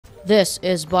This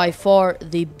is by far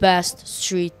the best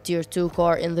street tier 2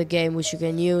 car in the game, which you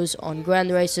can use on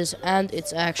grand races, and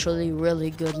it's actually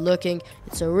really good looking.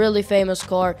 It's a really famous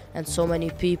car and so many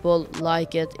people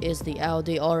like it. Is the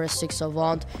Audi RS6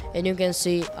 Avant, and you can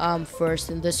see I'm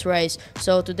first in this race.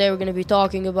 So today we're going to be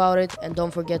talking about it, and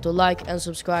don't forget to like and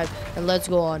subscribe, and let's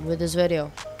go on with this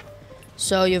video.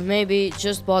 So you've maybe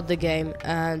just bought the game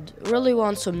and really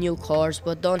want some new cars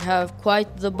but don't have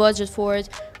quite the budget for it,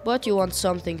 but you want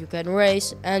something you can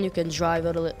race and you can drive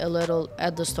a little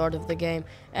at the start of the game,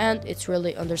 and it's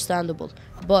really understandable.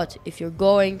 But if you're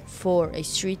going for a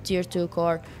street tier 2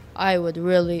 car, I would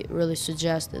really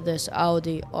suggest this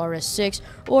Audi RS6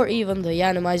 or even the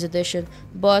Yanimized edition,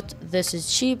 but this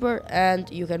is cheaper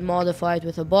and you can modify it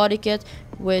with a body kit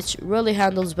which really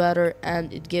handles better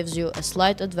and it gives you a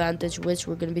slight advantage, which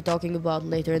we're going to be talking about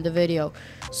later in the video.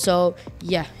 So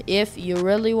yeah, if you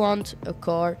really want a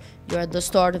car, you're at the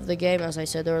start of the game, as I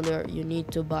said earlier, you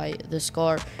need to buy this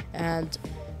car, and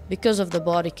because of the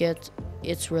body kit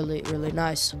it's really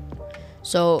nice.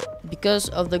 So because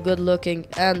of the good looking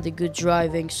and the good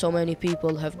driving, so many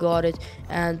people have got it,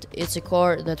 and it's a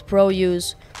car that pros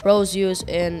use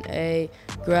in a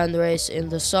grand race in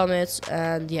the summits.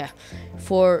 And yeah,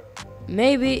 for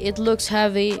maybe it looks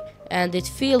heavy and it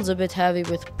feels a bit heavy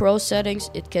with pro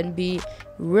settings, it can be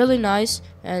really nice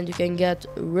and you can get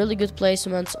really good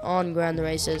placements on grand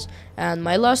races. And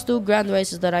my last two grand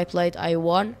races that I played, I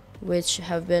won, which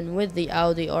have been with the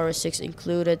Audi RS6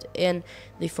 included in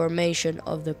the formation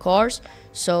of the cars.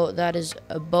 So that is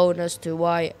a bonus to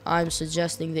why I'm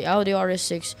suggesting the Audi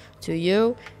RS6 to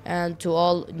you and to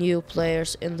all new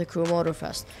players in the Crew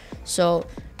Motorfest. So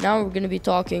now we're going to be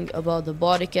talking about the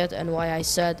body kit and why I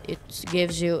said it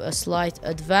gives you a slight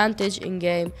advantage in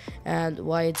game and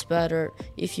why it's better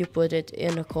if you put it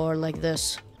in a car like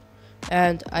this.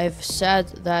 And I've said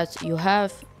that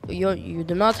you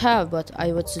do not have, but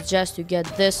I would suggest you get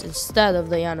this instead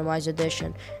of the Yanimized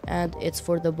edition, and it's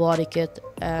for the body kit,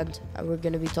 and we're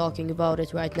going to be talking about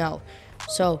it right now.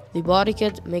 So the body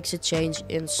kit makes a change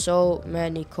in so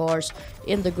many cars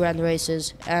in the grand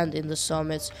races and in the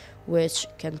summits, which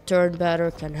can turn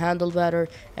better, can handle better,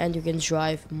 and you can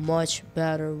drive much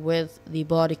better with the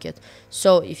body kit.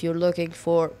 So if you're looking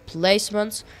for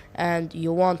placements and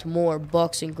you want more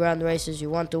bucks in grand races, you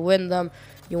want to win them,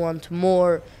 you want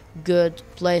more good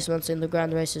placements in the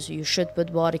grand races, you should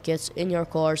put body kits in your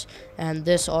cars, and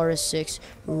this RS6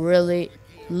 really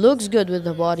looks good with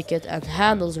the body kit and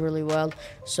handles really well.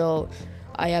 So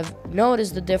I have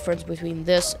noticed the difference between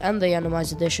this and the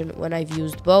Yanimized edition when I've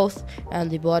used both,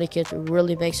 and the body kit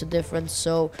really makes a difference.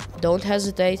 So don't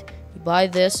hesitate, buy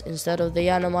this instead of the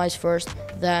Yanimized first,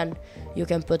 then you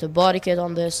can put a body kit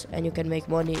on this and you can make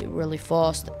money really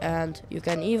fast, and you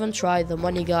can even try the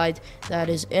money guide that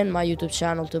is in my YouTube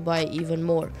channel to buy even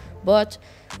more. But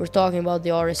we're talking about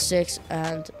the RS6,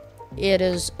 and it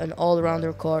is an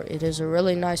all-rounder car. It is a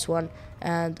really nice one,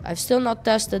 and I've still not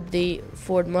tested the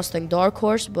Ford Mustang Dark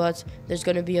Horse, but there's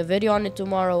going to be a video on it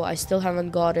tomorrow. I still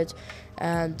haven't got it,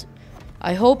 and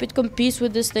I hope it competes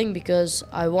with this thing because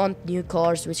I want new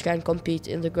cars which can compete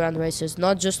in the grand races,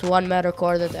 not just one meta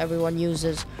car that everyone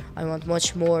uses. I want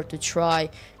much more to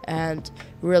try and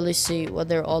really see what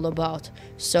they're all about.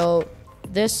 So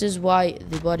this is why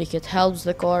the body kit helps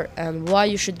the car and why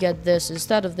you should get this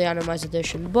instead of the Yanimized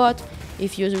edition. But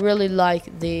if you really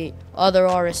like the other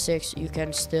RS6, you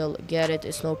can still get it,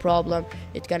 it's no problem.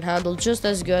 It can handle just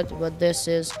as good, but this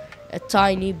is a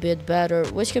tiny bit better,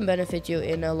 which can benefit you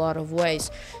in a lot of ways.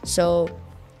 So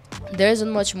there isn't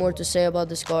much more to say about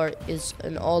this car. It's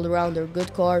an all-rounder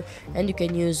good car and you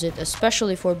can use it,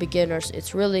 especially for beginners.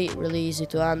 It's really easy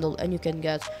to handle and you can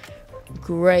get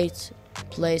great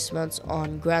placements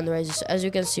on grand races. As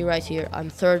you can see right here, I'm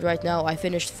third right now. I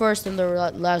finished first in the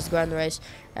last grand race,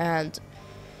 and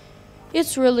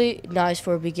it's really nice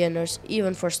for beginners,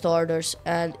 even for starters,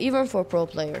 and even for pro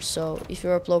players. So if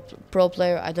you're a pro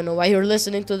player, I don't know why you're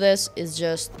listening to this. It's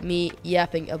just me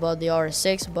yapping about the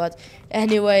RS6. But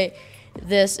anyway,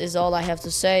 this is all I have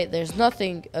to say. There's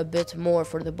nothing a bit more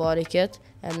for the body kit.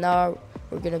 And now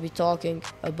we're going to be talking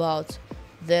about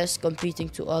this competing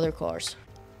to other cars.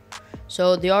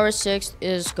 So the RS6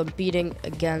 is competing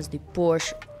against the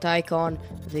Porsche Taycan,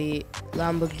 the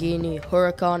Lamborghini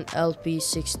Huracan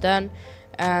LP610,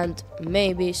 and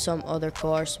maybe some other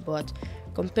cars, but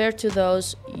compared to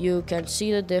those you can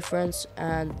see the difference,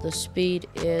 and the speed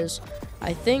is,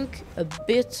 I think, a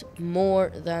bit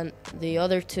more than the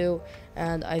other two,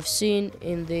 and I've seen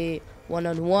in the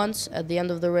one-on-ones at the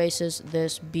end of the races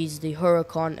this beats the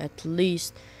Huracan at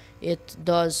least it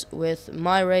does with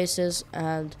my races,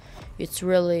 and it's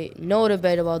really no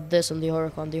debate about this on the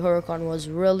Huracan. The Huracan was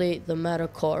really the meta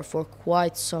car for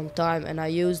quite some time, and I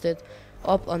used it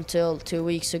up until 2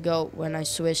 weeks ago when I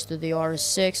switched to the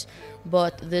RS6,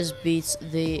 but this beats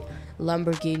the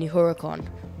Lamborghini Huracan.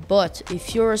 But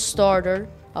if you're a starter,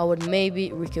 I would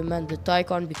maybe recommend the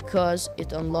Taycan because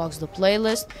it unlocks the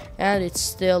playlist and it's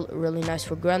still really nice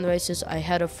for grand races. I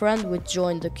had a friend which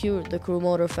joined the crew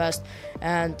motorfest,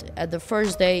 and at the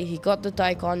first day he got the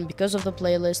Taycan because of the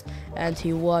playlist, and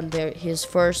he won his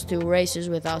first 2 races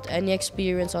without any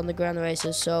experience on the grand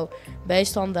races. So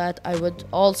based on that, I would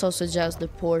also suggest the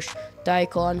Porsche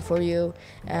Taycan for you,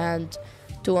 and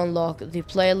to unlock the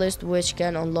playlist, which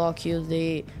can unlock you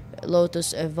the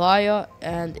Lotus Evija,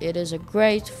 and it is a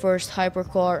great first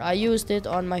hypercar. I used it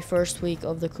on my first week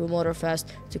of the Crew Motorfest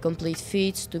to complete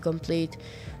feats, to complete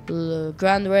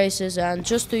grand races, and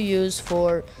just to use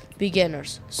for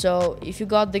beginners. So if you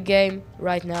got the game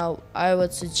right now, I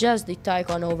would suggest the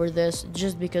Taycan over this,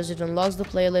 just because it unlocks the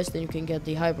playlist and you can get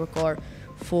the hypercar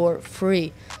for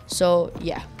free. So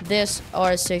yeah, this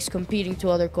RS6 competing to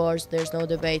other cars, there's no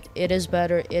debate, it is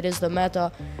better, it is the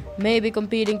meta. Maybe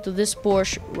competing to this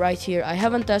Porsche right here. I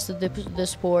haven't tested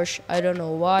this Porsche, I don't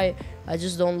know why, I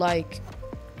just don't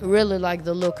really like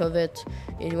the look of it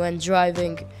when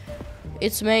driving.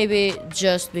 It's maybe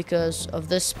just because of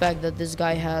this spec that this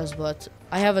guy has, but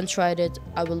I haven't tried it.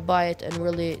 I will buy it and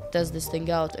really test this thing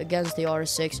out against the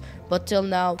RS6. But till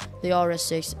now, the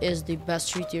RS6 is the best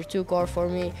Street Tier 2 car for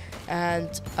me,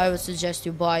 and I would suggest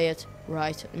you buy it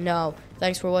right now.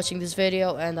 Thanks for watching this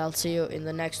video, and I'll see you in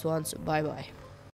the next ones. Bye bye.